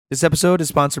This episode is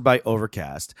sponsored by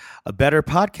Overcast, a better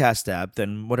podcast app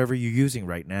than whatever you're using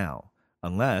right now,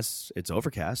 unless it's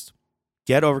Overcast.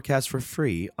 Get Overcast for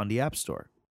free on the App Store.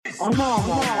 전화가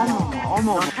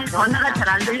잘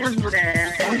안 들려서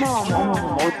그래.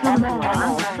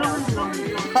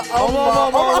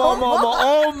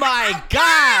 Oh my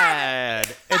God!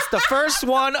 It's the first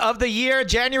one of the year,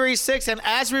 January 6th, and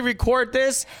as we record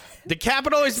this, the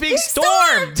Capitol is being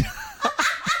stormed!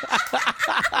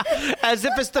 As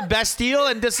if it's the Bastille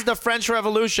and this is the French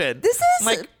Revolution.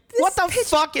 What the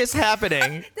fuck is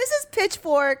happening? This is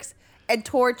pitchforks and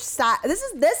torch. This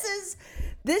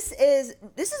is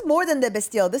more than the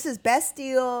Bastille. This is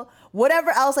Bastille. Whatever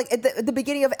else, like at the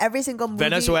beginning of every single movie.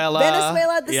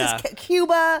 Venezuela. This is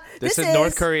Cuba. This is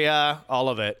North Korea. All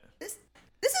of it. This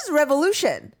is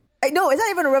revolution. No, it's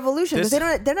not even a revolution because they're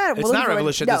not. It's not a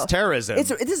revolution. It's terrorism. This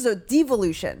is a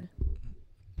devolution.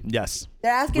 Yes.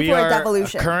 They're asking for a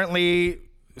devolution.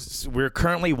 We're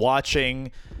currently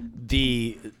watching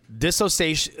the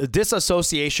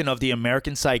disassociation of the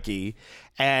American psyche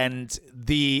and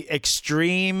the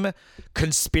extreme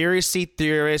conspiracy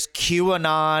theorist,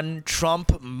 QAnon,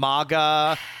 Trump,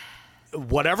 MAGA,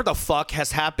 whatever the fuck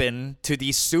has happened to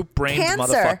these soup-brained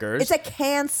motherfuckers. It's a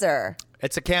cancer.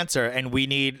 It's a cancer, and we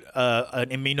need an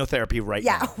immunotherapy now.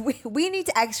 Yeah, we need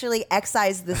to actually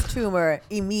excise this tumor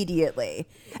immediately.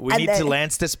 We need to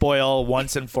lance this boil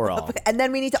once and for all. And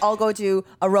then we need to all go to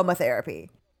aromatherapy.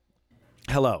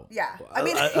 Hello. Yeah. I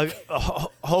mean,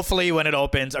 hopefully when it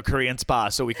opens, a Korean spa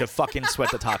so we could fucking sweat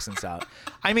the toxins out.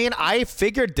 I mean, I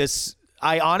figured this.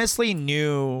 I honestly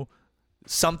knew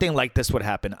something like this would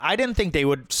happen. I didn't think they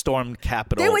would storm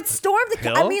Capitol. They would storm the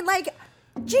Hill. I mean, like,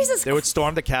 Jesus. They would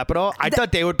storm the Capitol. I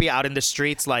thought they would be out in the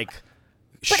streets, like,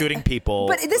 shooting people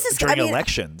during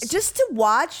elections. Just to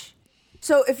watch.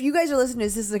 So if you guys are listening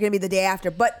to this is going to be the day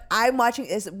after. But I'm watching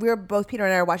this. We're both, Peter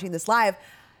and I are watching this live.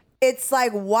 It's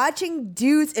like watching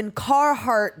dudes in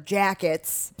Carhartt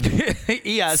jackets.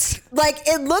 Yes. Like,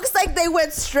 it looks like they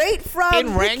went straight from...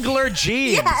 In Wrangler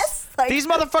jeans. Yes. Like, these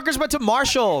motherfuckers went to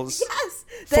Marshalls. Yes.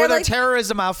 For their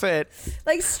terrorism outfit.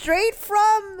 Like, straight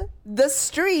from the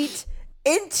street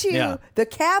into the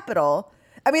Capitol.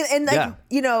 I mean, and like,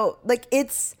 you know, like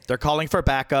it's... They're calling for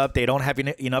backup. They don't have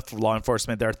enough law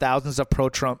enforcement. There are thousands of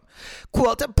pro-Trump,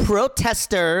 quote,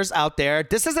 protesters out there.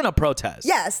 This isn't a protest.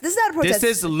 Yes, this is not a protest.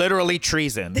 This is literally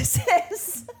treason. This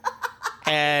is...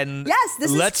 And yes,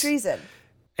 this is treason.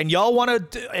 And y'all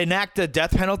want to enact the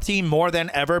death penalty more than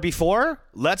ever before?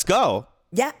 Let's go.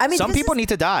 Yeah, I mean... Some people need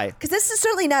to die. Because this is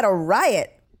certainly not a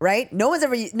riot, right? No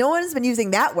one's been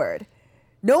using that word.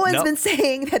 No one's been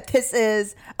saying that this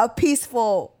is a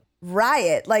peaceful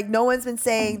riot. Like, no one's been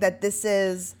saying that this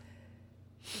is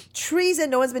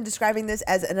treason. No one's been describing this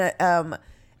as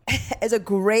as a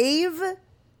grave.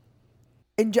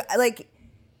 Like,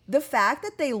 the fact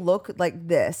that they look like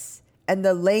this and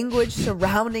the language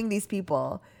surrounding these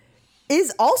people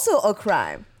is also a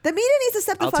crime. The media needs to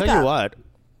step the fuck up. I'll tell you what.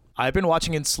 I've been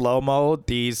watching in slow-mo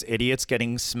these idiots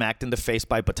getting smacked in the face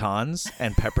by batons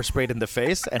and pepper sprayed in the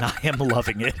face, and I am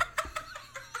loving it.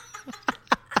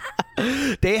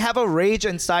 They have a rage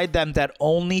inside them that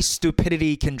only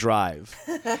stupidity can drive.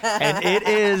 And it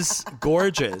is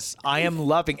gorgeous. I am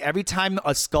loving every time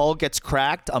a skull gets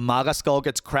cracked, a MAGA skull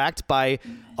gets cracked by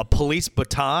a police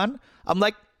baton, I'm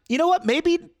like, you know what?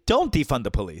 Maybe don't defund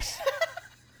the police.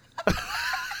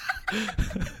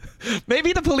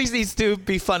 Maybe the police needs to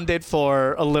be funded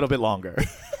for a little bit longer.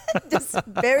 Just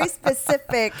very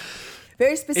specific.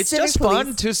 It's just police.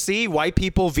 fun to see white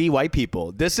people v. white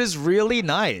people. This is really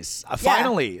nice.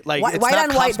 Finally, like it's white not on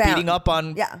cops white beating up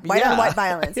on white on white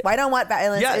violence. White on white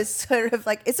violence is sort of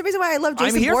like it's the reason why I love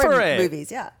Jason Bourne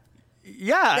movies. Yeah,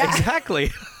 exactly.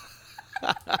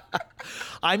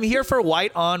 I'm here for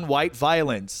white on white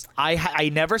violence.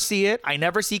 I never see it. I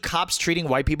never see cops treating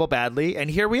white people badly, and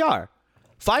here we are.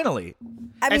 Finally.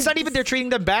 It's not even they're treating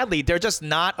them badly. They're just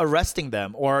not arresting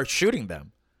them or shooting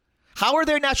them. How are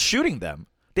they not shooting them?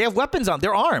 They have weapons on.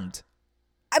 They're armed.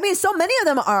 I mean, so many of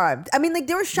them are armed. I mean, like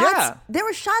there were shots. Yeah. There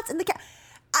were shots in the.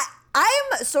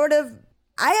 I'm sort of.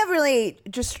 I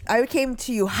came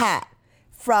to you hot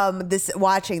from this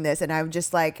watching this, and I'm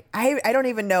just like I don't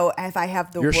even know if I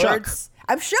have the words. Shook.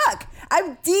 I'm shook.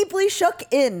 I'm deeply shook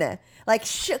in. Like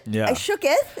shook. Yeah. I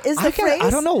shooketh is the phrase.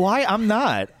 I don't know why I'm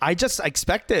not. I just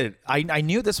expected. I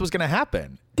knew this was going to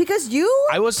happen. Because you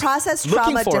process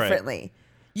trauma differently.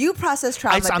 You process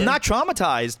trauma. I'm not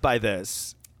traumatized by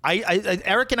this.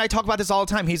 Eric and I talk about this all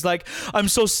the time. He's like, I'm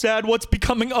so sad. What's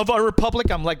becoming of our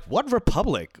republic? I'm like, what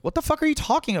republic? What the fuck are you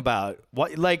talking about?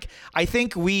 What? Like, I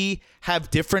think we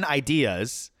have different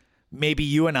ideas, maybe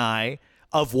you and I,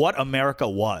 of what America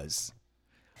was.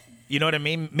 You know what I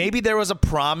mean? Maybe there was a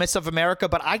promise of America,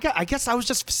 but I guess I was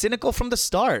just cynical from the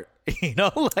start. You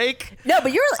know, like no,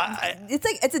 but you're.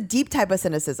 It's a deep type of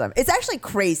cynicism. It's actually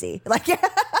crazy. Like,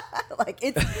 like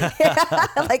it's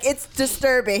like it's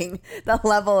disturbing the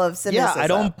level of cynicism.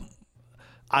 Yeah,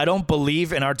 I don't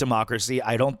believe in our democracy.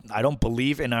 I don't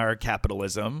believe in our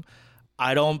capitalism.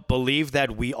 I don't believe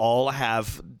that we all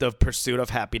have the pursuit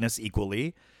of happiness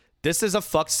equally. This is a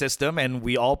fucked system, and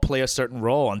we all play a certain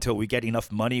role until we get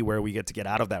enough money where we get to get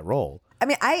out of that role. I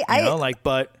mean,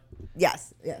 but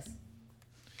yes.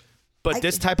 But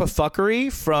this type of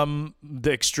fuckery from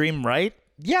the extreme right,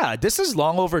 yeah, this is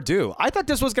long overdue. I thought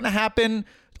this was going to happen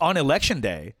on election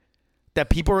day,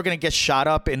 that people were going to get shot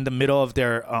up in the middle of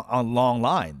their on long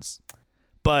lines.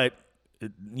 But,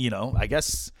 you know, I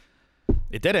guess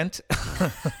it didn't.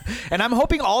 And I'm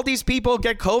hoping all these people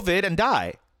get COVID and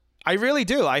die. I really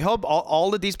do. I hope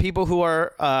all of these people who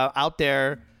are out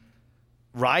there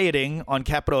rioting on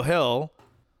Capitol Hill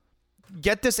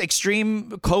get this extreme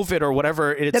COVID or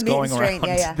whatever it's going around.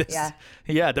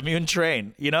 Yeah, the mutant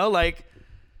strain. You know, like,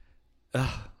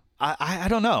 I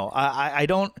don't know. I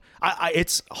don't.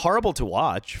 It's horrible to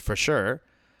watch for sure,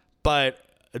 but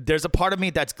there's a part of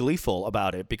me that's gleeful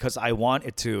about it because I want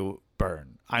it to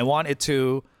burn. I want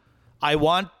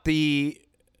the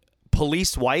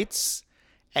police whites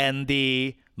and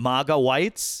the MAGA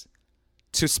whites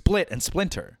to split and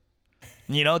splinter.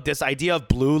 You know, this idea of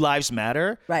Blue Lives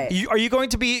Matter. Right. Are you going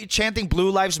to be chanting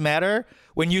Blue Lives Matter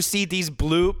when you see these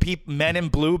men in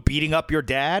blue beating up your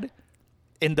dad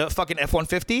in the fucking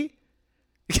F-150?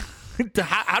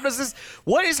 How does this?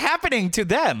 What is happening to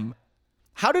them?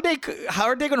 How are they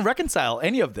going to reconcile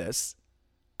any of this?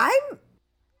 I'm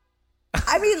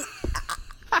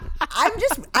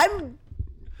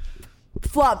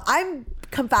flump. I'm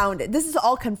confounded. This is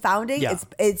all confounding. Yeah.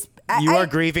 You are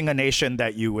grieving a nation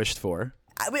that you wished for.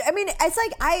 I mean, it's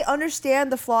like I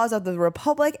understand the flaws of the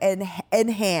republic in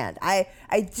hand. I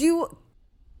do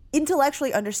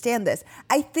intellectually understand this.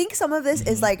 I think some of this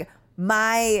is like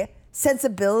my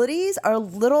sensibilities are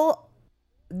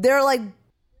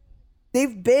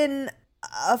they've been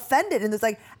offended, and it's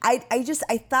like I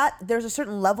thought there's a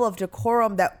certain level of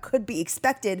decorum that could be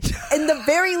expected in the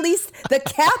very least the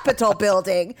Capitol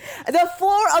building, the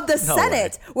floor of the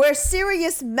Senate, where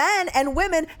serious men and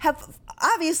women have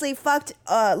obviously fucked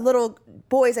little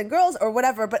boys and girls or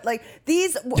whatever, but like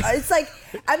these, it's like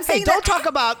I'm saying. Hey, don't talk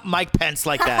about Mike Pence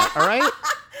like that, all right?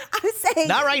 I'm saying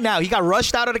not right now. He got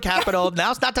rushed out of the Capitol.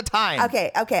 Now's not the time.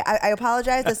 Okay. I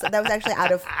apologize. That was actually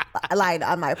out of line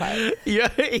on my part.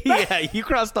 Yeah, you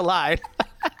crossed the line.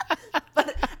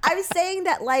 But I'm saying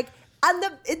that, like,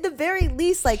 in the very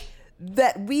least, like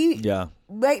that we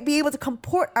might be able to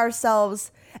comport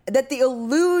ourselves, that the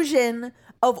illusion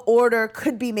of order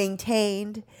could be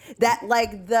maintained, that like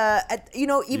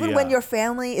even when your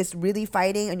family is really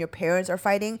fighting and your parents are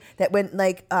fighting, that when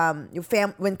like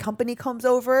when company comes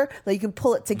over, like you can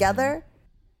pull it together.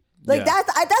 Like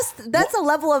that's a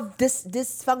level of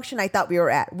dysfunction I thought we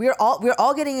were at. We're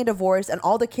all getting a divorce, and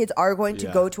all the kids are going to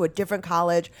go to a different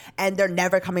college, and they're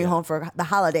never coming home for the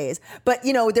holidays. But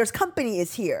there's company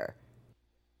is here.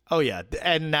 Oh yeah,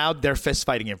 and now they're fist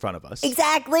fighting in front of us.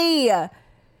 Exactly. Yeah.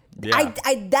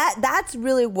 That's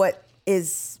really what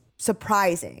is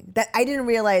surprising, that I didn't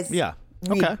realize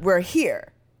we're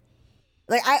here.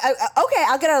 Like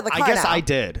I'll get out of the car. I guess now. I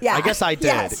did. Yeah. I guess I did.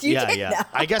 Yes, you did know.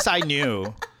 I guess I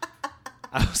knew.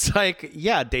 I was like,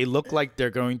 they look like they're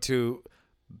going to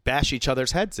bash each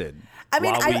other's heads in. I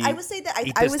mean, I would say that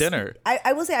dinner.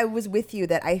 I will say I was with you,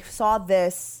 that I saw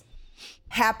this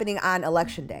happening on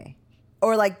election day,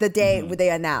 or like the day when they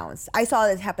announced. I saw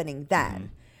this happening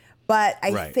then. But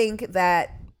I think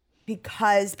that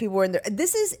because people were in there,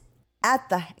 this is at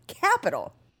the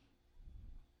Capitol.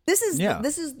 This is.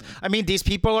 I mean, these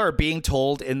people are being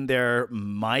told in their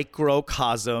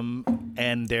microcosm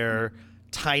and their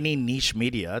tiny niche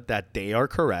media that they are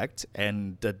correct,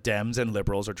 and the Dems and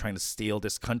liberals are trying to steal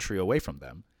this country away from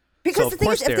them. Because the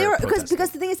thing is,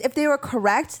 if they were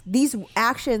correct, these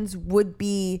actions would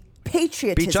be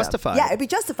patriotism. Be justified. Yeah, it'd be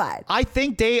justified. I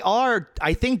think they are.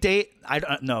 I don't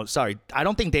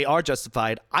think they are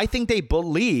justified. I think they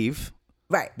believe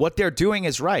what they're doing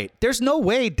is right. There's no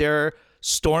way they're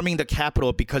storming the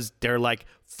Capitol because they're like,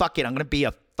 fuck it, I'm gonna be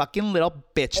a fucking little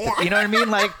bitch. Yeah. You know what I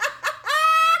mean? Like,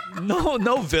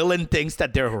 no villain thinks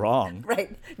that they're wrong.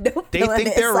 Right. They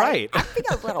think they're right. I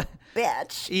think a little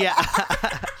bitch. Yeah.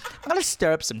 I'm gonna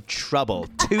stir up some trouble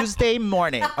Wednesday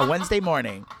morning.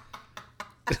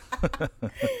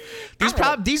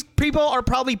 These people are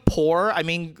probably poor. I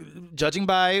mean, judging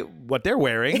by what they're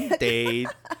wearing, they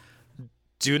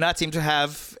do not seem to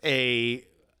have a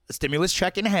stimulus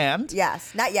check in hand.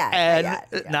 Yes, not yet. And not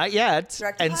yet. Yeah. not yet.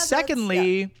 Direct And deposits,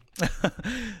 secondly,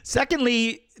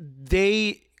 secondly,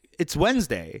 it's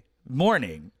Wednesday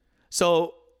morning.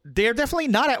 So they're definitely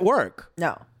not at work.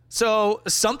 No. So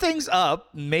something's up.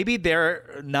 Maybe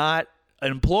they're not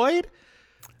employed.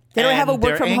 They don't have a and work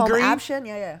they're from home angry. option.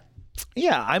 Yeah.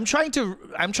 Yeah, I'm trying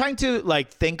to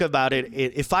like think about it.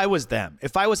 If I was them,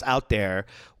 if I was out there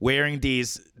wearing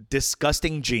these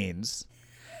disgusting jeans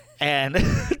and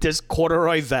this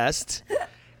corduroy vest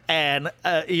and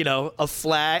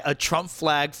a Trump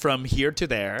flag from here to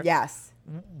there. Yes.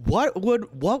 What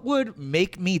would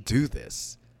make me do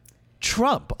this?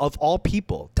 Trump, of all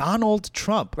people, Donald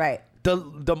Trump, Right.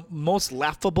 The most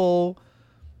laughable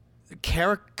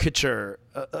caricature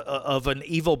of an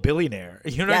evil billionaire.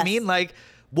 You know what I Yes. mean? Like,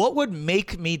 what would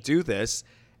make me do this?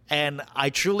 And I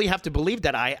truly have to believe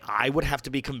that I would have to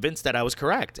be convinced that I was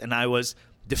correct and I was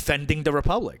defending the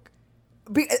republic.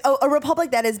 A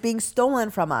republic that is being stolen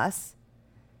from us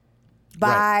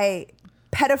by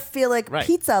pedophilic Right.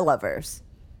 pizza lovers.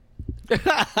 You know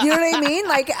what I mean?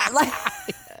 Like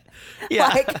Yeah.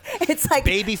 like it's like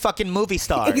Baby fucking movie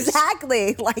stars.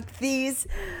 exactly like these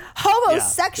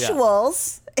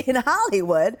homosexuals in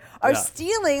Hollywood are Yeah.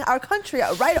 stealing our country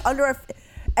right under our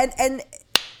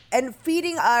and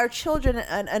feeding our children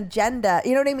an agenda.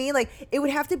 You know what I mean? Like it would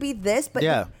have to be this, but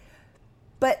Yeah.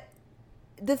 But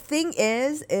the thing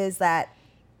is that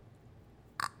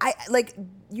I like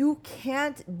you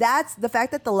can't. That's the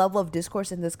fact that the level of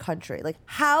discourse in this country. Like,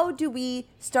 how do we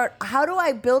start? How do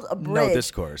I build a bridge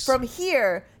discourse. from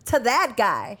here to that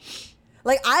guy?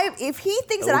 Like, if he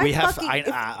thinks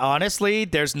that Honestly,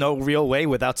 there's no real way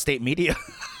without state media.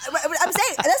 I'm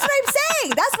saying that's what I'm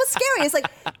saying. That's what's scary. It's like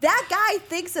that guy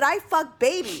thinks that I fuck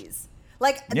babies.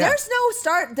 Like Yeah. there's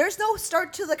no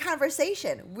start to the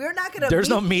conversation. We're not gonna. There's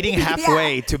no meeting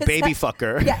halfway to it's baby like-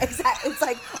 fucker. Yeah, exactly. It's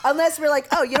like unless we're like,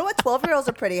 oh, you know what, 12-year-olds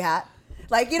are pretty hot.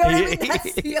 Like, you know what I mean?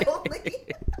 That's the only.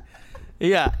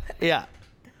 Yeah.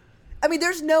 I mean,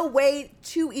 there's no way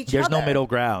to each There's other. no middle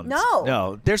ground.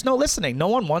 No. There's no listening. No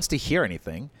one wants to hear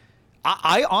anything.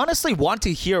 I honestly want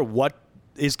to hear what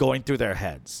is going through their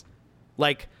heads.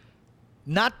 Like,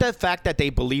 not the fact that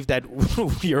they believe that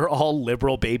you're all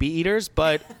liberal baby eaters,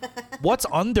 but what's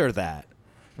under that?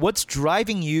 What's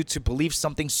driving you to believe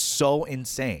something so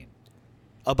insane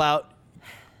about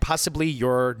possibly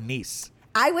your niece?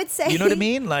 I would say. You know what I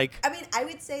mean? Like, I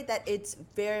would say that it's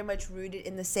very much rooted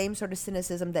in the same sort of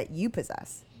cynicism that you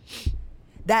possess.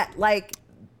 That, like,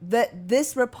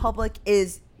 this republic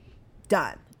is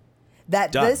done.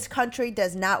 That Done. this country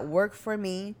does not work for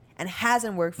me and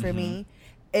hasn't worked for me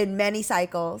in many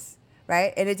cycles,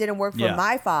 right? And it didn't work for Yeah.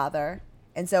 my father.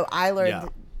 And so I learned Yeah.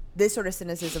 this sort of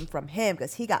cynicism from him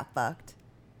because he got fucked.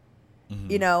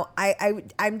 You know,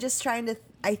 I'm just trying to,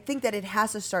 I think that it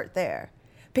has to start there.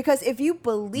 Because if you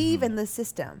believe in the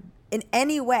system in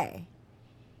any way,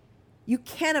 you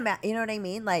can't imagine, you know what I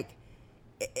mean? Like,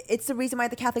 it's the reason why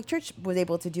the Catholic Church was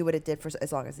able to do what it did for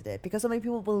as long as it did. Because so many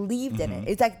people believed in it.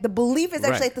 It's like the belief is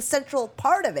actually Right. like the central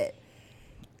part of it.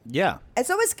 yeah. And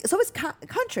so is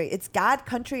country. It's God,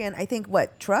 country, and I think,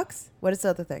 trucks? What is the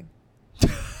other thing?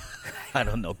 I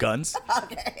don't know. Guns.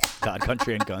 Okay. God,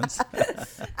 country, and guns.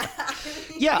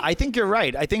 Yeah, I think you're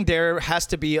right. I think there has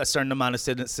to be a certain amount of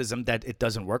cynicism that it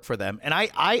doesn't work for them. And I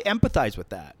empathize with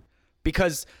that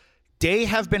because they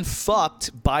have been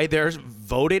fucked by their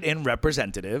voted in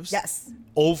representatives. Yes.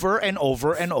 Over and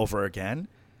over and over again.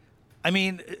 I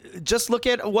mean, just look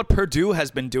at what Purdue has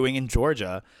been doing in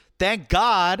Georgia. Thank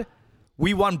God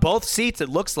we won both seats, it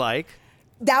looks like.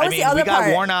 That was I mean, the other we got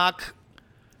part. Warnock.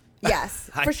 Yes,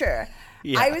 for sure.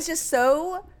 Yeah. I was just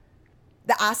so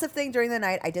the Asif thing during the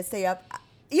night. I did stay up.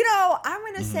 You know, I'm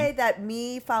going to say that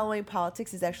me following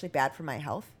politics is actually bad for my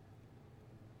health.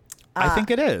 I think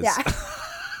it is. Yeah.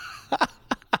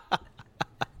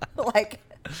 Like,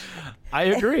 I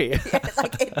agree.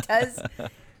 like it does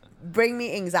bring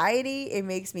me anxiety. It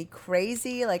makes me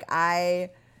crazy. Like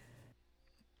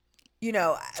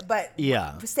but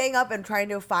Yeah. staying up and trying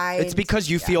to find. It's because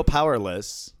you feel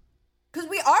powerless. Because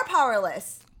we are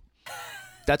powerless.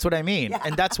 That's what I mean.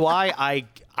 And that's why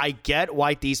I get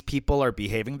why these people are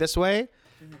behaving this way,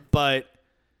 but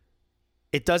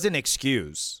it doesn't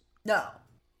excuse. No.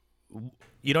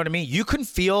 You know what I mean? You can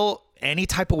feel any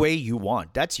type of way you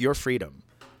want. That's your freedom.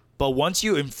 But once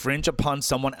you infringe upon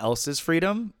someone else's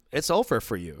freedom, it's over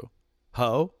for you.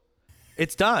 Ho.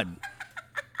 It's done.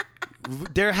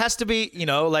 There has to be,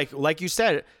 like you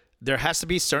said, there has to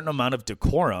be a certain amount of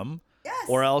decorum. Yes.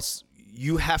 Or else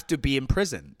you have to be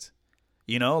imprisoned.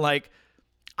 Like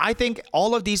I think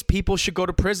all of these people should go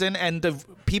to prison, and the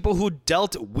people who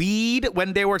dealt weed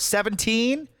when they were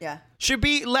 17 should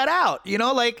be let out. You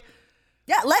know, like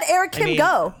let Eric Kim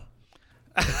go.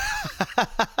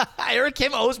 Eric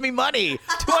Kim owes me money,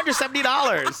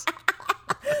 $270.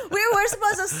 We were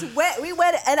supposed to sweat. We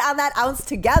went in on that ounce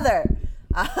together.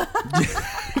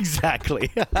 Exactly.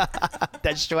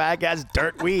 That swag ass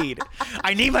dirt weed.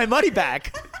 I need my money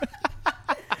back.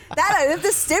 If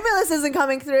the stimulus isn't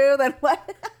coming through, then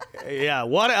what? Yeah,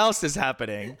 what else is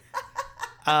happening?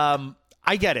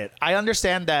 I get it. I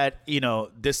understand that,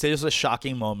 this is a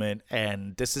shocking moment,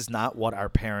 and this is not what our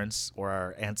parents or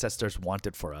our ancestors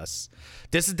wanted for us.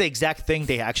 This is the exact thing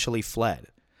they actually fled.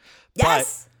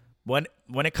 Yes. But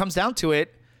when it comes down to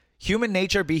it, human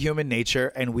nature be human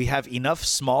nature, and we have enough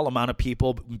small amount of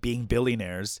people being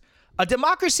billionaires. A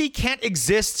democracy can't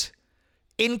exist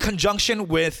in conjunction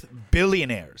with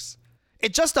billionaires.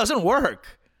 It just doesn't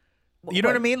work. You know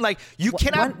what I mean? Like, you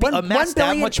cannot amass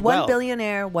that much wealth. 1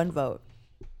 billionaire, 1 vote.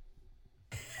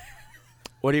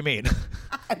 What do you mean?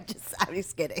 I'm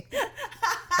just kidding.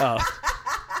 Oh.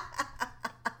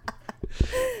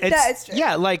 It's true.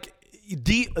 Yeah, like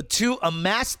to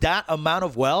amass that amount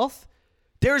of wealth,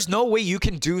 there's no way you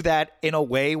can do that in a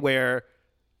way where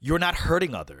you're not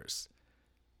hurting others.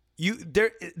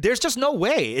 There's just no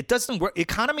way. It doesn't work.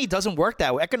 Economy doesn't work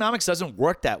that way. Economics doesn't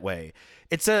work that way.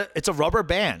 It's a rubber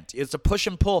band. It's a push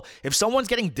and pull. If someone's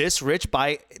getting this rich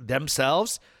by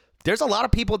themselves, there's a lot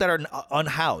of people that are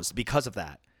unhoused because of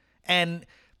that. And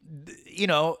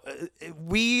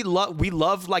we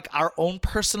love like our own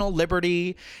personal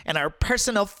liberty and our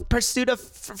personal pursuit of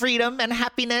freedom and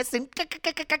happiness and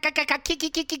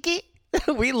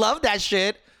we love that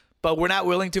shit, but we're not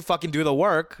willing to fucking do the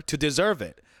work to deserve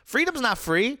it. Freedom's not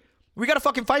free. We got to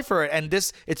fucking fight for it. And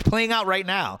it's playing out right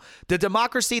now. The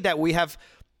democracy that we have,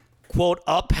 quote,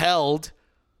 upheld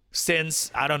since,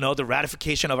 I don't know, the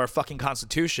ratification of our fucking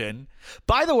Constitution.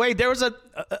 By the way, there was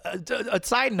a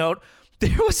side note.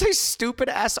 There was a stupid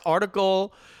ass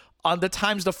article on the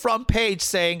Times, the front page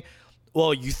saying,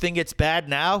 well, you think it's bad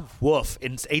now? Woof.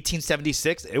 In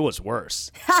 1876, it was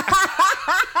worse.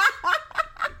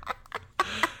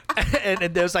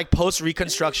 and there's like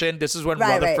post-Reconstruction. This is when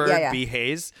Rutherford B.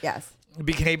 Hayes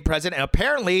became president. And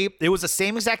apparently, it was the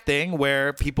same exact thing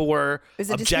where people were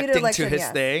objecting to his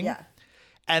thing. Yeah.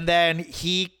 And then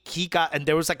he got, and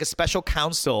there was like a special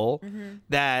counsel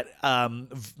that,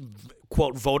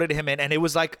 quote, voted him in. And it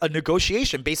was like a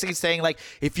negotiation, basically saying like,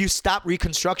 if you stop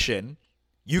Reconstruction,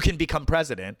 you can become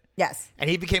president. Yes. And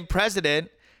he became president.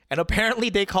 And apparently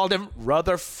they called him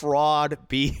Rutherford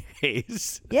B.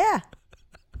 Hayes. Yeah.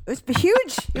 It was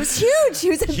huge. It was huge. He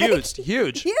was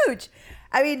huge.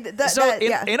 I mean,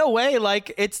 in a way,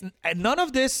 like none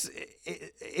of this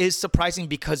is surprising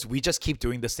because we just keep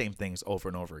doing the same things over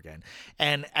and over again.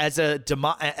 And as a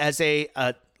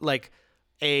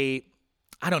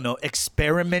I don't know,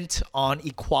 experiment on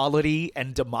equality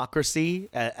and democracy,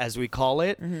 as we call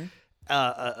it,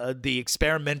 the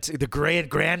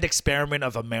grand experiment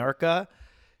of America.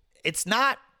 It's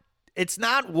not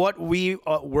what we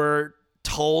were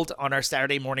told on our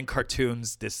Saturday morning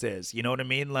cartoons this is. You know what I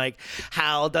mean? Like,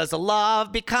 how does a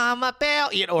love become a bill?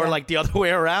 Or like the other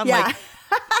way around. Yeah. Like,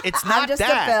 it's not I'm just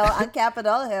that. a bill on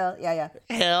Capitol Hill. Yeah.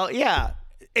 Hell yeah.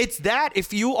 It's that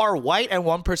if you are white and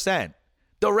 1%.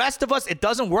 The rest of us, it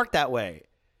doesn't work that way.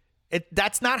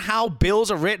 That's not how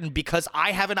bills are written because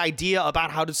I have an idea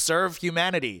about how to serve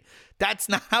humanity. That's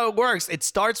not how it works. It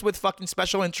starts with fucking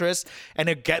special interests and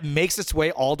it makes its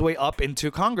way all the way up into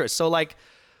Congress. So like,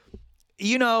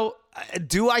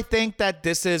 do I think that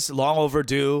this is long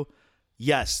overdue?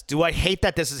 Yes. Do I hate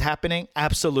that this is happening?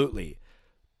 Absolutely.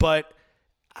 But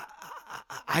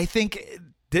I think,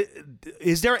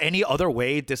 is there any other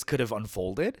way this could have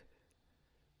unfolded?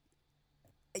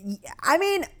 I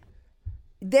mean,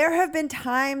 there have been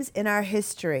times in our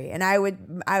history, and I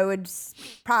would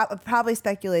probably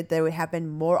speculate that it would happen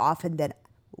more often than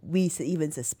we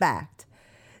even suspect,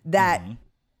 that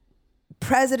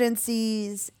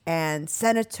presidencies and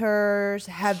senators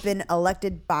have been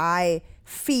elected by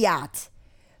fiat,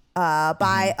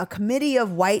 by a committee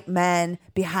of white men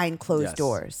behind closed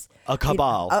doors. A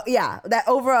cabal. That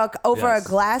over a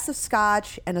glass of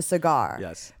scotch and a cigar.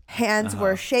 Yes. Hands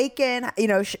were shaken,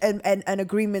 and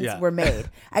agreements were made.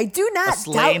 I do not a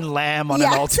slain lamb on an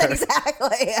altar.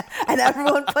 Exactly. And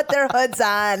everyone put their hoods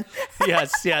on.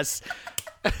 Yes.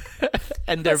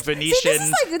 And their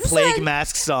Venetian plague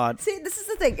masks on. See, this is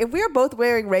the thing. If we are both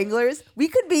wearing Wranglers, we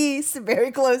could be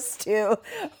very close to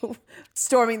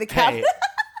storming the Capitol. Hey,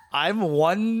 I'm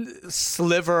one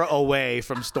sliver away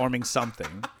from storming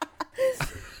something.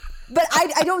 But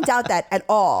I don't doubt that at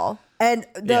all. And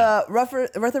the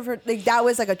Rutherford, like, that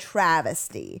was like a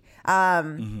travesty.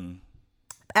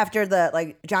 After the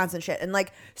like Johnson shit, and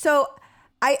like, so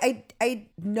I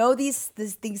know these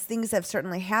things have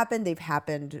certainly happened. They've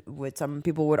happened with, some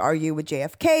people would argue, with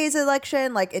JFK's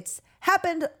election. Like, it's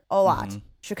happened a lot.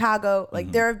 Chicago,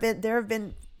 like there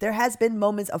has been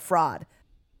moments of fraud,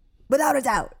 without a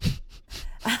doubt.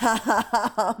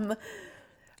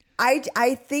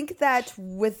 I think that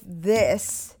with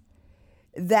this,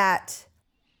 that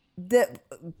the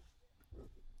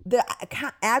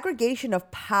aggregation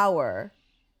of power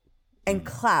and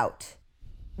clout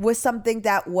was something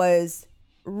that was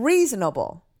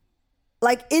reasonable.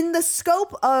 Like, in the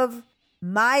scope of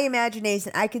my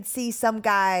imagination, I could see some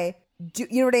guy do,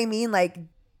 you know what I mean? Like,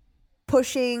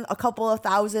 pushing a couple of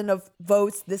thousand of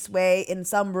votes this way in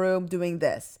some room doing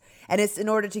this. And it's in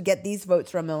order to get these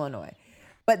votes from Illinois.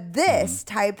 But this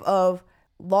type of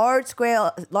large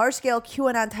scale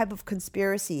QAnon type of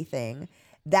conspiracy thing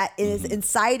that is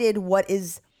incited what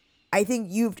is, I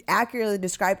think you've accurately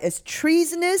described as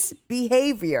treasonous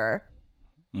behavior,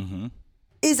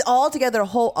 is altogether a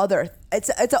whole other. It's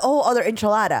a whole other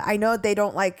enchilada. I know they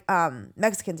don't like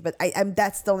Mexicans, but I'm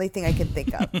that's the only thing I can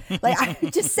think of. Like, I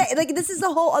just say, like, this is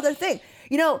a whole other thing.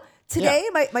 You know, today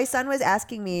my son was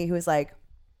asking me. He was like,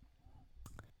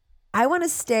 "I want to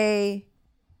stay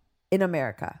in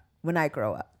America when I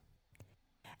grow up,"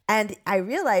 and I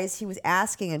realized he was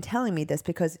asking and telling me this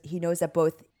because he knows that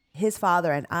both his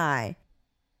father and I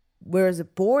was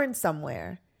born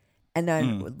somewhere and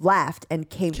then left and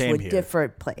came to a here.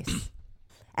 different place.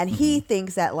 And he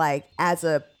thinks that, like, as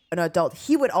an adult,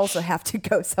 he would also have to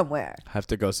go somewhere. Have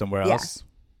to go somewhere Yeah. else.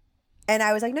 And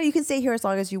I was like, no, you can stay here as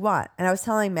long as you want. And I was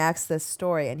telling Max this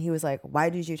story, and he was like, why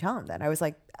did you tell him that? I was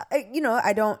like,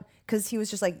 I don't, because he was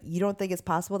just like, you don't think it's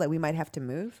possible that we might have to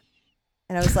move?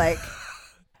 And I was like...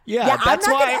 Yeah, that's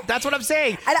why. That's what I'm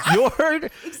saying. You're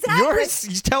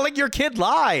telling your kid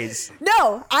lies.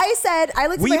 No, I said, I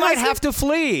looked at We my might husband. have to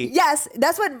flee. Yes,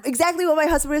 that's exactly what my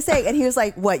husband was saying. And he was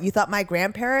like, what, you thought my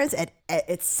grandparents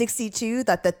at 62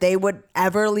 thought that they would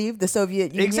ever leave the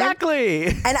Soviet Union? Exactly.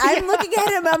 And I'm looking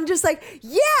at him, I'm just like,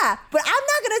 yeah, but I'm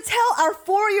not going to tell our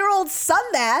 4-year-old son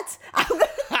that. I'm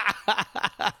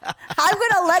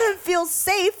going to let him feel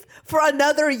safe for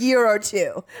another year or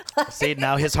two. See,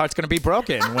 now his heart's going to be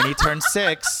broken when he turns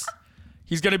 6.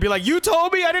 He's going to be like, you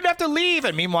told me I didn't have to leave.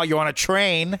 And meanwhile, you're on a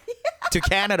train to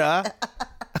Canada.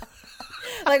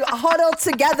 Like, huddled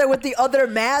together with the other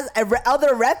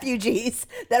refugees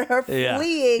that are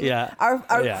fleeing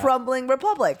our crumbling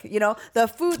republic. You know, the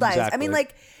food lines. Exactly. I mean,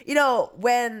 like, you know,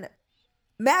 when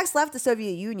Max left the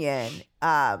Soviet Union,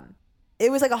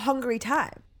 it was like a hungry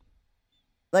time.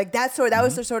 Like, that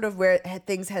was the sort of where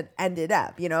things had ended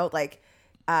up, you know, like,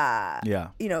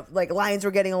 you know, like, lines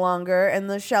were getting longer and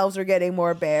the shelves were getting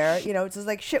more bare. You know, it's just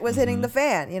like shit was hitting the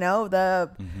fan. You know,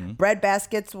 the bread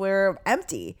baskets were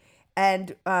empty,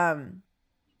 and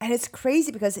it's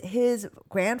crazy because his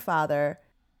grandfather,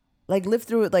 like, lived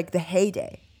through like the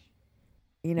heyday.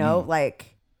 You know,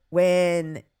 like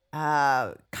when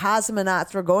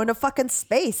cosmonauts were going to fucking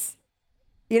space.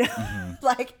 You know,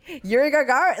 like Yuri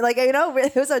Gagarin, like, you know,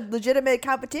 it was a legitimate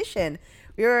competition.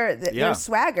 There was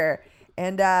swagger,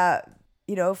 and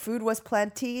you know, food was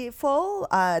plentiful.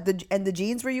 The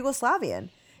jeans were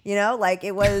Yugoslavian. You know, like,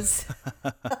 it was.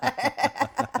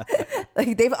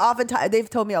 Like, they've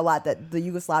told me a lot that the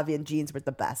Yugoslavian jeans were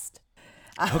the best.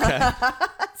 Okay.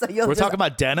 So We're talking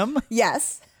about denim?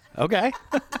 Yes. Okay.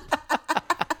 But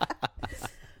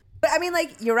I mean,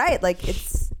 like, you're right. Like,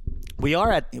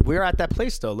 We're at that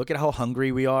place though. Look at how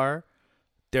hungry we are.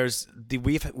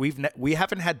 We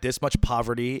haven't had this much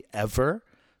poverty ever.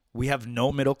 We have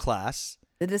no middle class.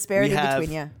 the disparity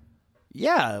between you.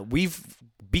 Yeah, we've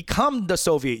become the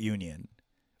Soviet Union.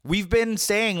 We've been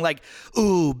saying like,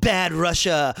 ooh, bad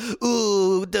Russia,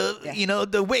 ooh,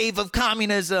 the wave of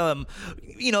communism,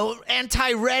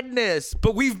 anti-redness.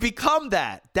 But we've become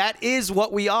that. That is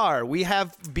what we are. We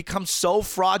have become so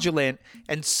fraudulent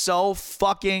and so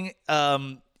fucking,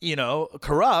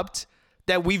 corrupt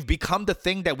that we've become the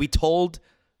thing that we told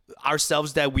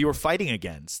ourselves that we were fighting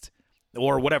against,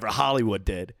 or whatever Hollywood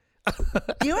did.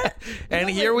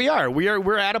 Here we are.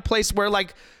 We're at a place where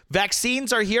like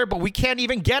vaccines are here, but we can't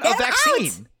even get a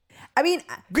vaccine. I mean,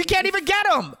 we can't even get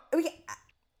them.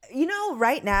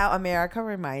 Right now, America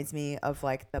reminds me of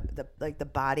like the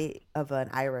body of an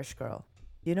Irish girl.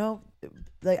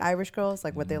 Like Irish girls,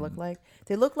 like what they look like.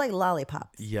 They look like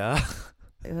lollipops. Yeah,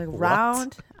 They're like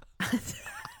round.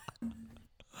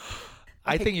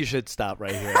 I think you should stop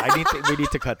right here. We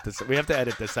need to cut this. We have to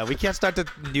edit this out. We can't start the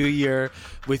new year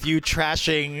with you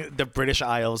trashing the British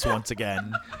Isles once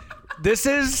again. This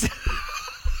is.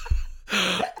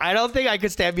 I don't think I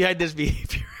could stand behind this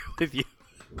behavior with you.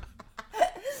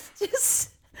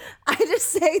 I just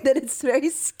say that it's very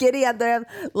skinny on their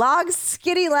long,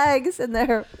 skinny legs, and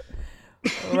they're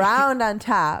round on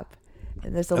top.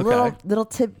 And there's a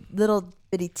little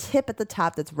bitty tip at the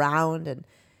top that's round and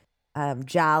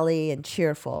jolly and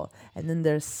cheerful. And then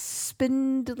there's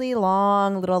spindly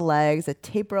long little legs that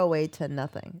taper away to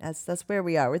nothing. That's where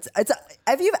we are.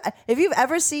 If you've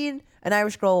ever seen an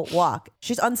Irish girl walk,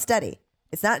 she's unsteady.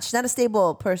 She's not a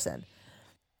stable person.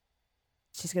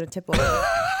 She's gonna tip over.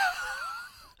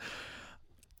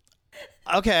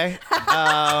 Okay.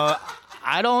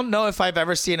 I don't know if I've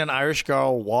ever seen an Irish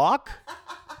girl walk.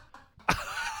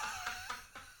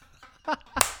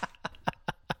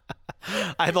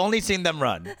 I've only seen them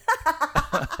run.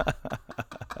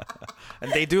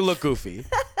 And they do look goofy.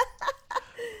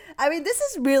 I mean, this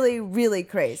is really, really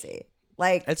crazy.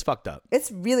 Like, it's fucked up.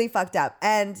 It's really fucked up.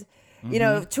 And, you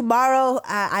know, tomorrow,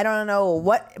 I don't know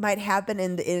what might happen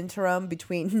in the interim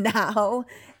between now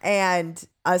and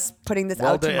us putting this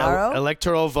out tomorrow.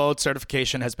 Electoral vote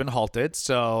certification has been halted,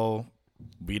 so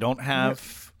we don't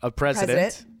have a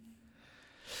president.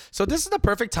 So this is the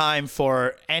perfect time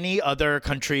for any other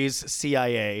country's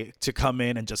CIA to come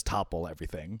in and just topple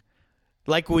everything,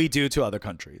 like we do to other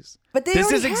countries. But they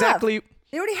already have. They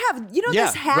already have. You know,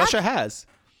 this hack? Russia has.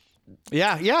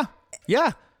 Yeah.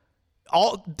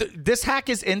 This hack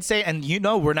is insane, and you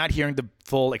know we're not hearing the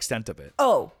full extent of it.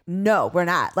 Oh, no, we're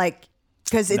not. Like,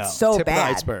 because it's so tip bad. Of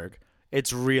the iceberg.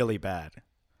 It's really bad.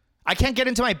 I can't get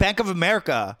into my Bank of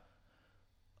America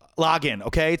login,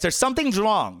 okay? There's something's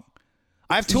wrong.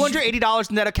 I have $280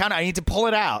 in that account. I need to pull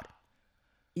it out.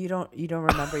 You don't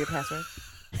remember your password?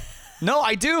 No,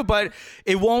 I do, but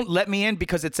it won't let me in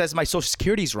because it says my social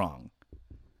security's wrong.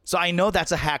 So I know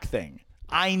that's a hack thing.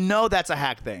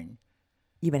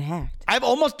 You've been hacked. I have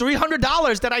almost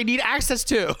 $300 that I need access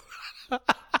to.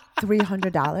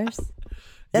 $300?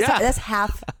 That's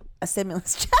half a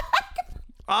stimulus check.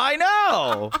 I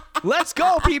know. Let's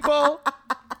go, people.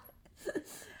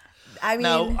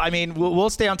 I mean, we'll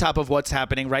stay on top of what's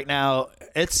happening right now.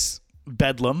 It's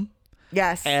bedlam.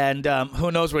 Yes. And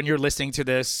who knows when you're listening to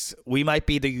this, we might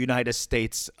be the United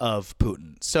States of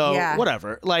Putin. So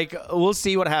whatever. Like, we'll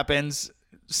see what happens.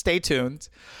 Stay tuned.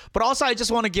 But also, I just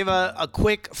want to give a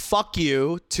quick fuck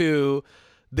you to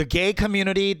the gay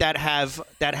community that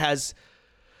has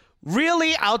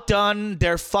really outdone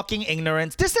their fucking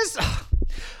ignorance. This is...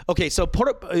 Okay, so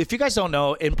if you guys don't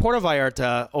know, in Puerto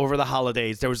Vallarta over the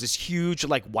holidays, there was this huge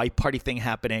like white party thing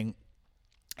happening,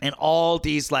 and all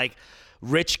these like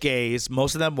rich gays,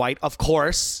 most of them white, of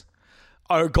course,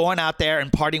 are going out there and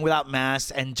partying without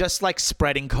masks and just like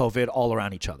spreading COVID all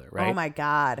around each other, right? Oh my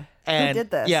God. And who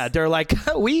did this? Yeah, they're like,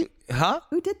 Who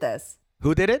did this?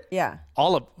 Who did it? Yeah.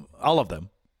 All of them.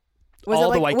 Was all it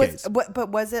like, the white gays. But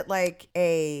was it like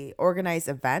a organized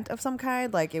event of some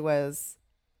kind? Like it was...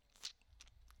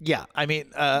 Yeah, I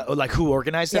mean, like who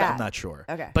organized it? Yeah. I'm not sure.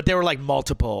 Okay. But there were like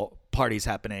multiple parties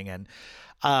happening, and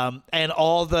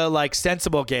all the like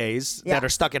sensible gays that are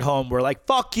stuck at home were like,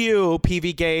 "Fuck you,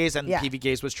 PV gays," and PV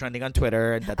gays was trending on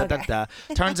Twitter. And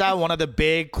Turns out one of the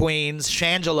big queens,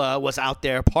 Shangela, was out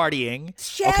there partying.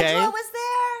 Shangela was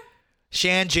there.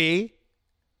 Shanji.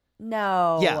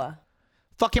 No. Yeah.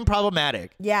 Fucking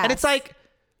problematic. Yeah. And it's like,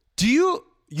 do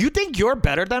you think you're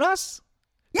better than us?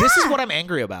 Yeah. This is what I'm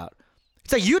angry about.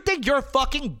 It's like, you think you're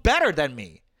fucking better than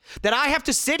me. That I have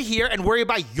to sit here and worry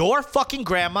about your fucking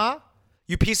grandma,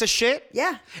 you piece of shit?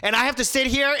 Yeah. And I have to sit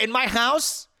here in my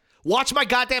house, watch my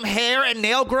goddamn hair and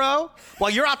nail grow while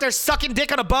you're out there sucking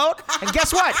dick on a boat? And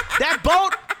guess what? That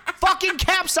boat fucking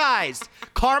capsized.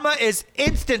 Karma is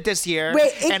instant this year.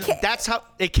 Wait, that's how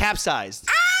it capsized.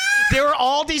 There were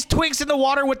all these twinks in the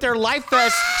water with their life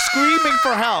vests screaming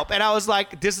for help. And I was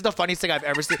like, this is the funniest thing I've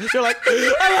ever seen. They're like,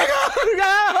 oh my God,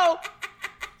 no.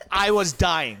 I was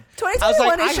dying.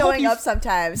 2021 is showing up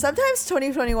sometimes. Sometimes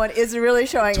 2021 is really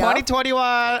showing up.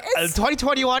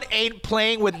 2021 ain't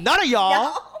playing with none of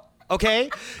y'all. No. Okay?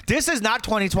 This is not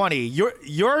 2020.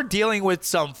 You're dealing with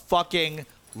some fucking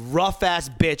rough ass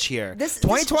bitch here.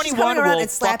 2021 she's turning around will and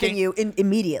slapping you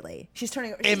immediately. She's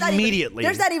turning immediately.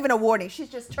 There's not even a warning. She's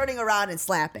just turning around and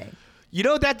slapping. You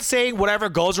know that saying, whatever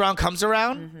goes around comes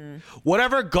around? Mm-hmm.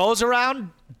 Whatever goes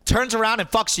around turns around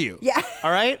and fucks you. Yeah.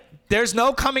 All right? There's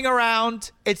no coming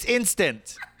around. It's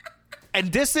instant.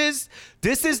 And this is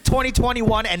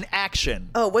 2021 and action.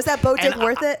 Oh, was that boat trip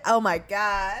worth it? Oh my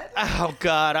God. Oh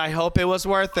God, I hope it was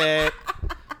worth it.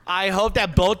 I hope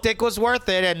that boat dick was worth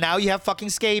it, and now you have fucking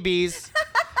scabies.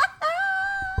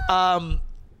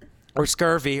 Or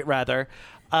scurvy, rather.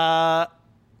 And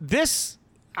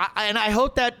I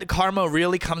hope that karma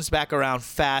really comes back around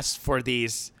fast for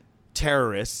these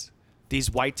terrorists, these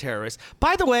white terrorists.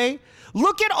 By the way,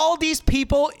 look at all these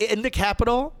people in the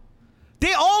Capitol.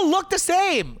 They all look the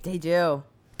same. They do.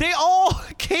 They all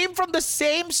came from the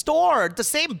same store, the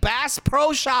same Bass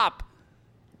Pro Shop.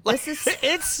 Like,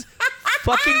 it's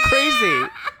fucking crazy.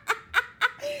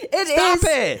 Stop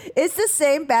it. It's the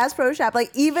same Bass Pro Shop. Like,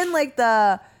 even like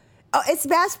it's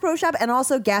Bass Pro Shop and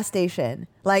also gas station.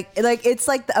 Like it's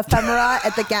like the ephemera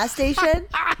at the gas station.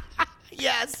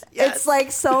 Yes. It's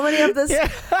like so many of this. Yeah.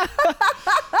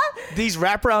 These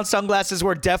wraparound sunglasses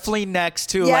were definitely next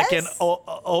to like an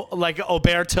like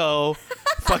Oberto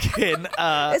fucking.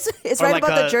 It's right like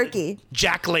about the jerky.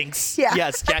 Jack Link's. Yeah.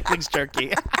 Yes, Jack Link's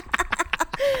jerky.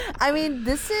 I mean,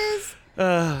 this is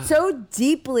so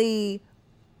deeply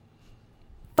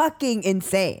fucking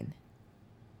insane.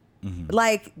 Mm-hmm.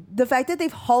 Like the fact that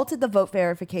they've halted the vote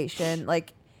verification,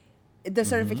 like the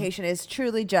certification is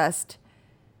truly just.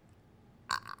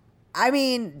 I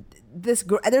mean, there's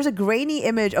a grainy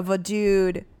image of a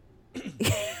dude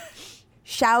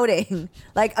shouting,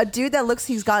 like a dude that looks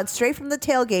he's gone straight from the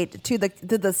tailgate to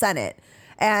the Senate,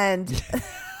 and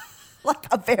like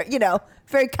a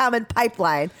very common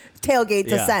pipeline tailgate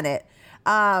to Senate.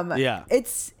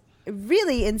 It's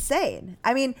really insane.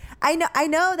 I mean, I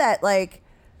know that like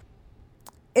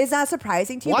it's not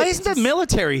surprising to you. Why isn't the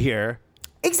military here?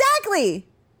 Exactly.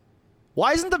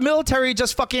 Why isn't the military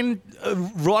just fucking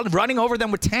running over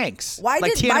them with tanks?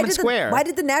 Tiananmen Square. Why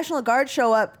did the National Guard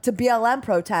show up to BLM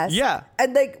protest? Yeah.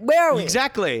 And like, where are we?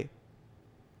 Exactly.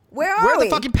 Where are we? Where are the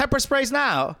fucking pepper sprays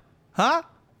now? Huh?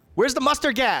 Where's the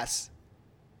mustard gas?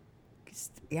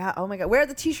 Yeah, oh my God. Where are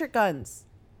the t-shirt guns?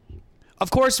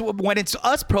 Of course, when it's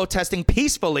us protesting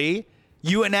peacefully,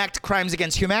 you enact crimes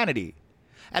against humanity.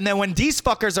 And then when these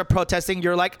fuckers are protesting,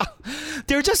 you're like, oh,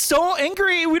 they're just so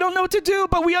angry. We don't know what to do,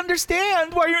 but we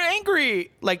understand why you're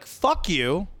angry. Like, fuck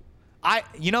you.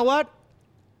 You know what?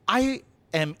 I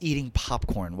am eating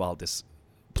popcorn while this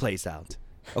plays out.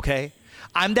 Okay?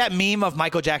 I'm that meme of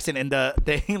Michael Jackson in the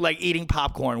thing, like eating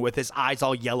popcorn with his eyes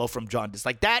all yellow from jaundice.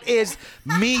 Like, that is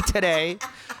me today.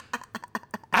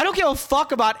 I don't give a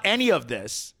fuck about any of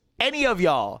this. Any of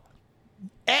y'all.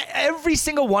 Every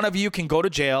single one of you can go to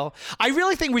jail. I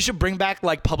really think we should bring back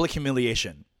like public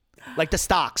humiliation, like the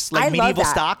stocks, like medieval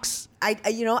stocks.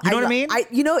 You know what I mean?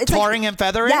 It's tarring like, and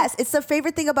feathering. Yes, it's the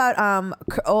favorite thing about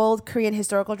old Korean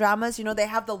historical dramas. You know, they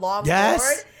have the long board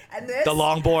and this. The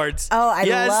long boards. Oh, I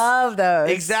love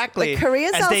those. Exactly. Like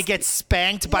Koreans as they get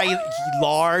spanked by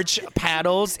large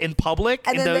paddles in public,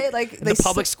 and in the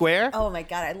public square. Oh my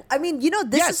God! I mean,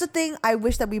 this is the thing I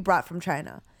wish that we brought from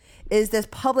China. Is this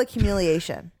public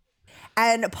humiliation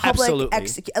and public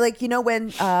like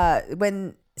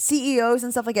when CEOs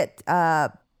and stuff like it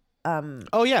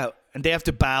oh yeah, and they have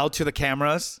to bow to the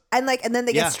cameras and then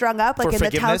they get strung up like in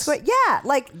the town square. Yeah,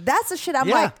 like that's the shit I'm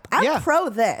pro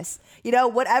this.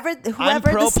 Whoever I'm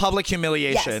pro public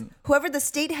humiliation. Yes, whoever the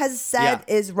state has said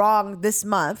is wrong this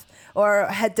month or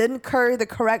didn't curry the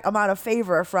correct amount of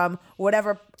favor from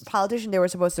whatever politician they were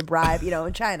supposed to bribe,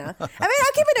 in China. I mean,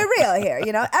 I'm keeping it real here.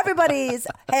 Everybody's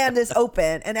hand is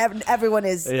open and everyone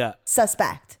is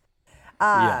suspect.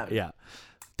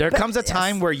 There comes a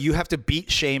time where you have to beat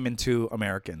shame into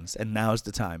Americans, and now's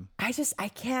the time. I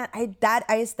can't.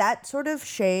 That sort of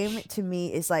shame to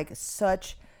me is like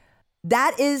such.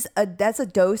 That's a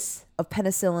dose of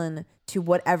penicillin to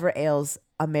whatever ails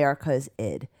America's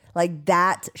id. Like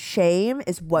that shame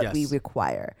is what we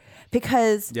require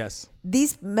because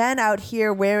these men out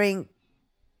here wearing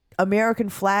American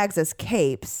flags as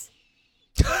capes,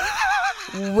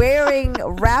 wearing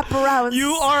wraparounds.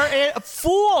 You are a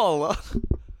fool.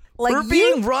 Like we're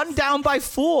being run down by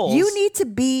fools. You need to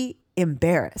be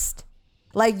embarrassed.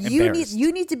 Like you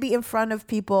need to be in front of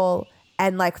people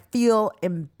and like feel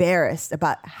embarrassed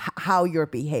about how you're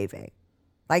behaving.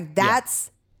 Like that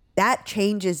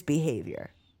changes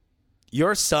behavior.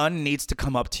 Your son needs to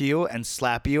come up to you and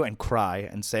slap you and cry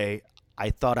and say, I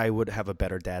thought I would have a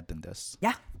better dad than this.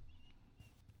 Yeah.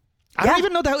 I don't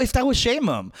even know if that would shame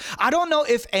him. I don't know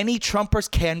if any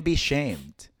Trumpers can be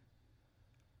shamed.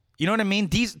 You know what I mean?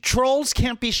 These trolls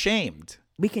can't be shamed.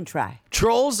 We can try.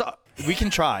 Trolls, we can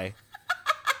try.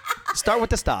 Start with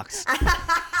the stocks.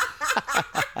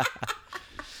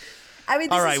 I mean,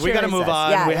 all right, we got to move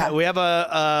on. We have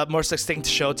a more succinct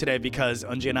show today because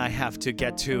Eunji and I have to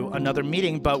get to another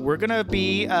meeting, but we're gonna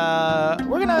be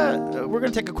we're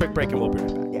gonna take a quick break and we'll be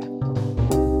right back. Yeah.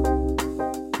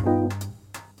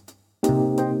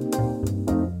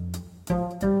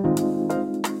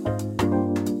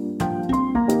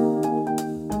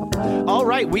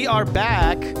 right, we are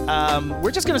back.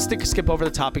 We're just going to skip over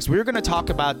the topics. We were going to talk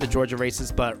about the Georgia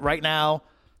races, but right now...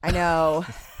 I know.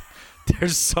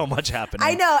 There's so much happening.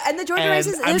 I know, and the Georgia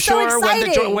races I'm is sure so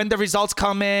exciting. when the results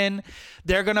come in,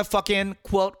 they're going to fucking,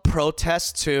 quote,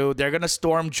 protest too. They're going to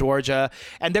storm Georgia,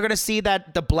 and they're going to see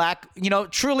that the black,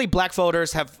 truly black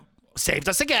voters have saved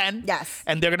us again. Yes.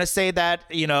 And they're going to say that,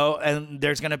 and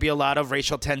there's going to be a lot of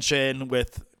racial tension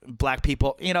with black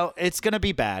people. It's going to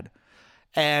be bad.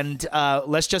 And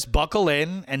let's just buckle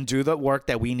in and do the work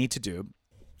that we need to do.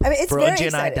 I mean, it's for very Unji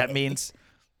and I, exciting.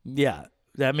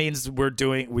 that means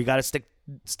we got to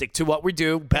stick to what we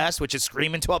do best, which is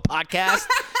scream into a podcast.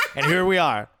 And here we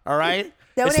are. All right.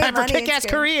 It's time for Kick-Ass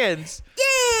Koreans.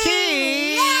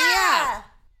 Yeah.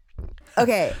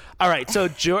 Okay. All right. So,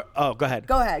 go ahead.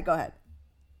 Go ahead.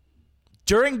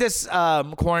 During this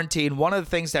quarantine, one of the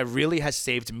things that really has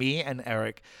saved me and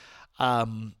Eric,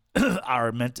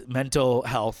 our mental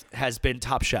health, has been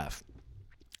Top Chef.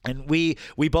 And we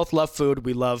both love food.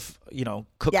 We love,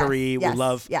 cookery. Yes, we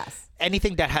love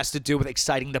anything that has to do with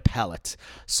exciting the palate.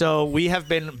 So we have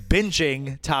been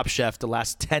binging Top Chef the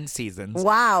last 10 seasons.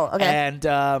 Wow. Okay. And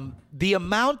the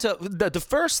amount of the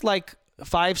first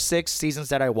 5-6 seasons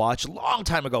that I watched a long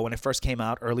time ago when it first came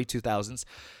out, early 2000s,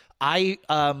 I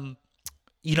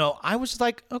was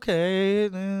like, okay,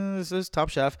 this is Top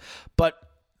Chef. But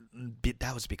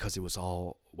that was because it was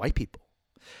all white people.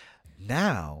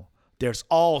 Now there's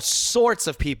all sorts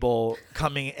of people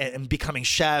coming and becoming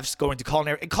chefs, going to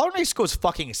culinary. And culinary school is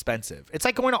fucking expensive. It's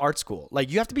like going to art school.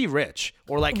 Like, you have to be rich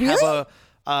or have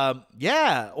a and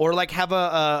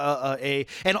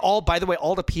all, by the way,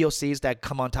 all the POCs that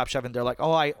come on Top Chef and they're like,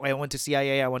 oh, I went to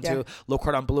CIA, I went to Le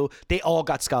Cordon Bleu. They all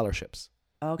got scholarships.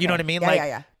 Okay. You know what I mean?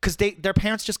 Yeah. Because their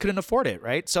parents just couldn't afford it,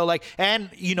 right? So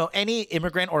any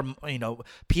immigrant or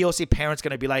POC parent's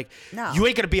gonna be like, no, you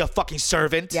ain't gonna be a fucking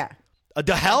servant. Yeah.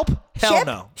 The help? Hell chef?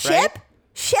 no. Chef?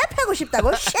 Chef 하고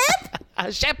싶다고? Chef?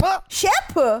 Chef?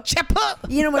 Chef? Chef?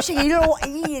 You know what?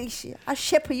 I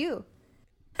chef you.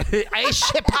 I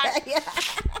chef.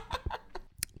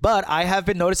 But I have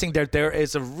been noticing that there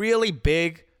is a really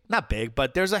big, not big,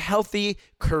 but there's a healthy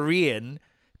Korean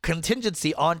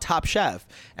contingency on Top Chef.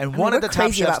 And one of the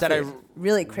Top Chefs that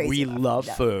really crazy. We love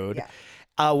food.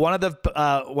 Yeah. One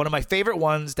of my favorite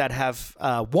ones that have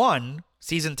won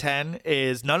Season 10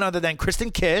 is none other than Kristen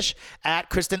Kish,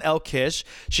 at Kristen L. Kish.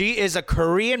 She is a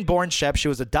Korean-born chef. She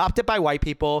was adopted by white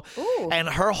people. Ooh. And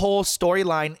her whole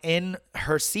storyline in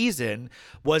her season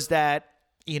was that,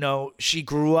 she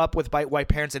grew up with white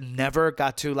parents and never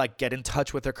got to get in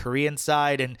touch with her Korean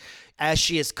side. And as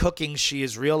she is cooking, she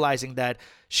is realizing that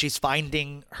she's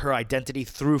finding her identity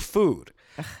through food.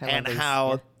 And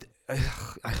how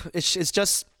it's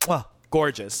just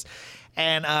gorgeous.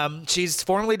 And she's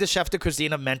formerly the chef de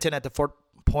cuisine of Menton at the Fort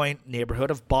Point neighborhood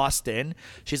of Boston.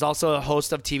 She's also a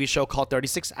host of a TV show called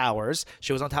 36 Hours.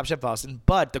 She was on Top Chef Boston.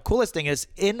 But the coolest thing is,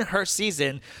 in her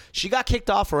season, she got kicked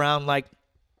off around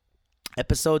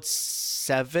episode 6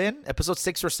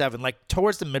 or 7,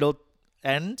 towards the middle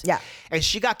end. Yeah. And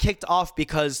she got kicked off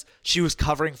because she was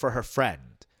covering for her friend.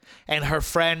 And her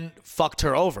friend fucked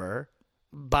her over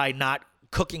by not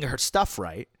cooking her stuff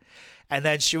right. And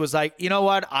then she was like, you know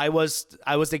what? I was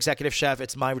the executive chef.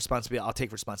 It's my responsibility. I'll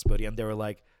take responsibility. And they were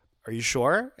like, are you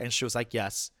sure? And she was like,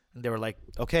 yes. And they were like,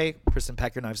 okay, Kristen,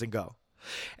 pack your knives and go.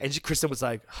 And Kristen was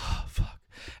like, oh, fuck.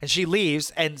 And she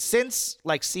leaves. And since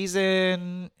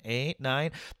season 8,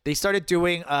 9, they started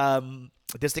doing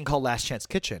this thing called Last Chance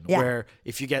Kitchen, where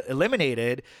if you get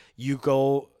eliminated, you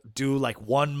go do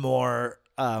one more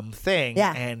thing,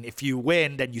 and if you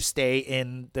win, then you stay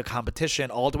in the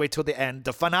competition all the way till the end,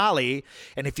 the finale.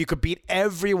 And if you could beat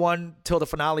everyone till the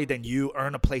finale, then you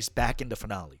earn a place back in the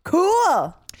finale.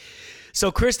 Cool. So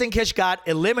Kristen Kish got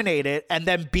eliminated and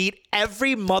then beat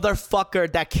every motherfucker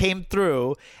that came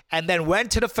through, and then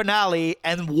went to the finale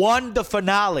and won the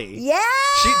finale. Yeah.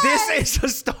 This is a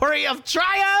story of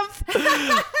triumph.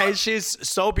 And she's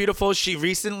so beautiful. She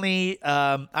recently,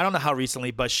 I don't know how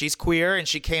recently, but she's queer, and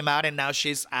she came out, and now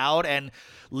she's out and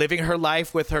living her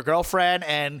life with her girlfriend.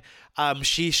 And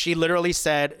she literally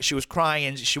said she was crying,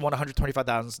 and she won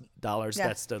 $125,000. Yeah.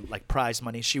 That's the prize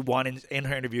money she won. In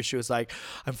her interview, she was like,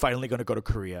 I'm finally going to go to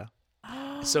Korea.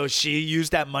 So she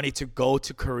used that money to go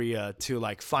to Korea to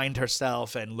find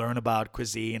herself and learn about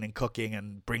cuisine and cooking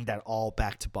and bring that all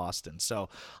back to Boston. So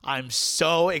I'm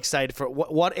so excited for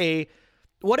what a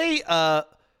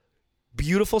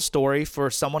beautiful story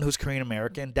for someone who's Korean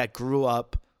American that grew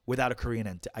up without a Korean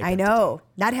identity. I know.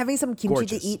 Not having some kimchi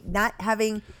Gorgeous. to eat, not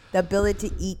having the ability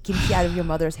to eat kimchi out of your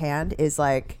mother's hand is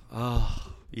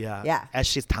oh yeah. As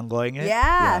she's tangoing it.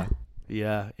 Yeah.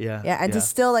 Yeah. And to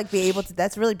still like be able to,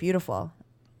 that's really beautiful.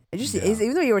 It just,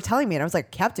 even though you were telling me and I was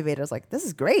like captivated, I was like, this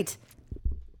is great.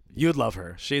 You'd love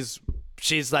her. She's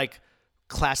like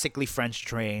classically French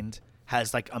trained,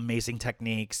 has like amazing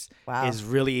techniques, is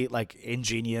really like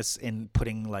ingenious in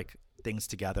putting like things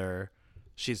together.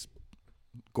 She's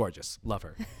gorgeous. Love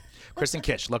her. Kristen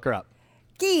Kish, look her up.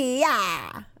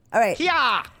 Yeah. All right.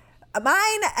 Yeah.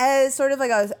 Mine is sort of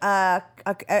like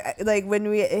like when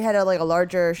we had a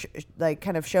larger like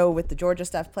kind of show with the Georgia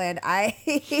stuff planned. I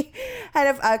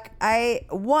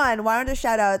wanted to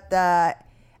shout out the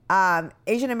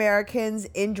Asian Americans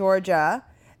in Georgia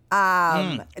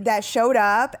that showed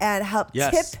up and helped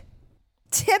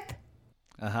tip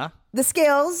the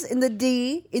scales in the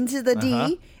D into the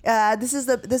D. This is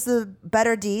the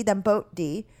better D than boat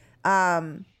D.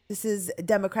 This is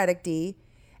Democratic D.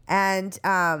 And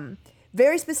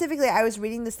very specifically, I was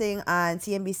reading this thing on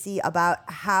CNBC about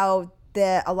how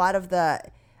a lot of the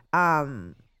get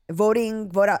out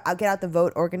the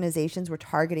vote organizations were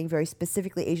targeting very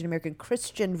specifically Asian American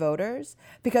Christian voters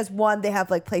because one, they have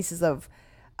like places of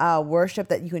worship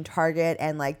that you can target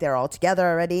and like they're all together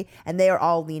already and they are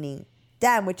all leaning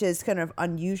Dem, which is kind of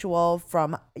unusual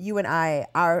from you and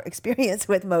our experience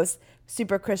with most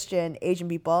super Christian Asian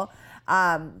people.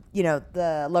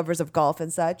 The lovers of golf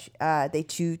and such, they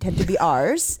too tend to be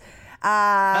ours. So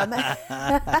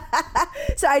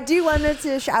I wanted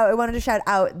to shout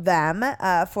out them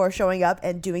for showing up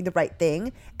and doing the right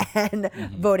thing and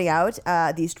voting out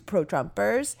these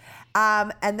pro-Trumpers.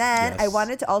 And then I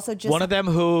wanted to also just one of them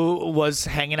who was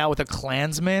hanging out with a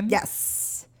Klansman.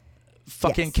 Yes.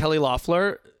 Fucking Kelly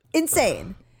Loeffler.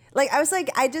 Insane. Like I was like,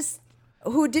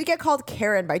 who did get called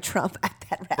Karen by Trump at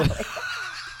that rally.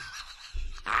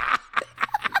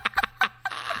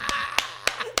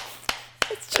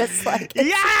 Just like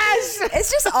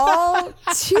it's just all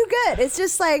too good. It's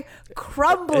just like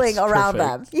crumbling around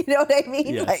them. You know what I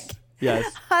mean? Yes. Like,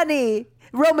 honey,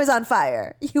 Rome is on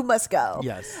fire. You must go.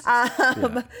 Yes.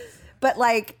 But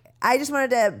like, I just wanted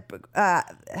to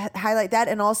highlight that,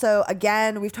 and also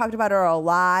again, we've talked about her a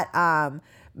lot.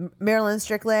 Marilyn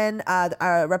Strickland,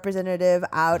 our representative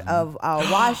out of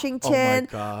Washington,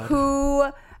 who.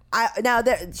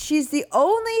 She's the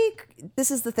only. This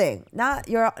is the thing. Not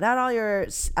all your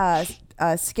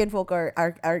skinfolk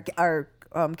are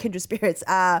kindred spirits.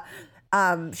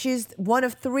 She's one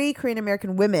of 3 Korean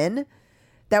American women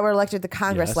that were elected to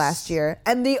Congress last year,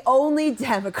 and the only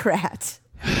Democrat.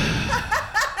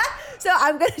 So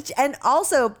I'm gonna, and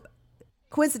also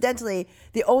coincidentally,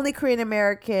 the only Korean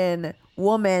American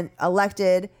woman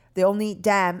elected, the only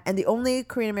Dem, and the only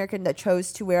Korean American that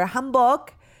chose to wear a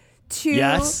hanbok to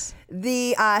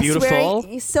the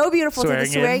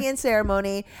swearing in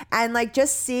ceremony, and like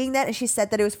just seeing that, and she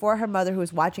said that it was for her mother who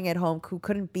was watching at home who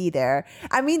couldn't be there.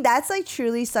 I mean, that's like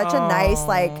truly such a nice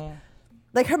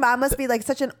like her mom must be like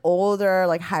such an older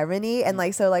like harmony, and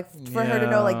like so like for her to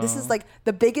know like this is like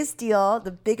the biggest deal,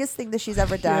 the biggest thing that she's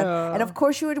ever done, and of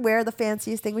course she would wear the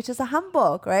fanciest thing, which is a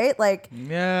hanbok, right? Like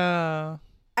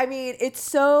I mean, it's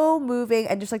so moving,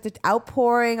 and just like the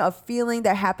outpouring of feeling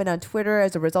that happened on Twitter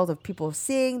as a result of people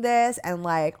seeing this, and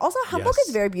like also hanbok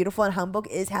is very beautiful, and hanbok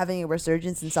is having a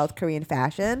resurgence in South Korean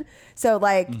fashion. So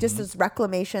like just this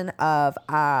reclamation of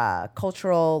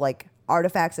cultural like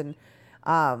artifacts and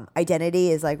identity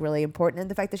is like really important,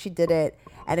 and the fact that she did it,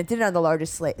 and it did it on the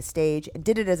largest stage, and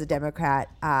did it as a Democrat.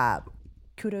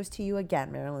 Kudos to you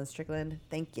again, Marilyn Strickland.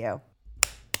 Thank you.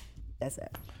 That's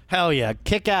it. Hell yeah.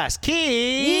 Kick ass.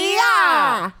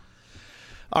 Yeah.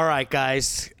 All right,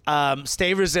 guys.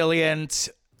 Stay resilient.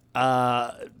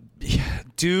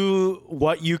 Do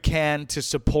what you can to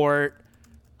support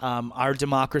our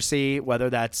democracy, whether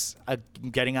that's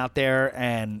getting out there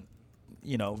and,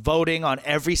 voting on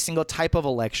every single type of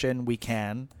election we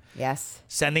can. Yes.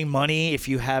 Sending money if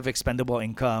you have expendable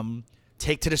income.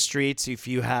 Take to the streets if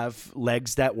you have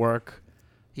legs that work.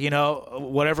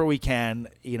 Whatever we can,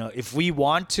 if we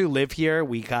want to live here,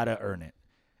 we got to earn it.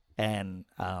 And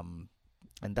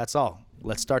that's all.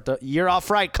 Let's start the year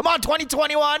off right. Come on,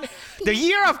 2021, the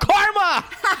year of karma.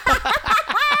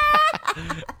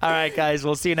 All right, guys,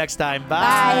 we'll see you next time.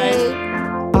 Bye.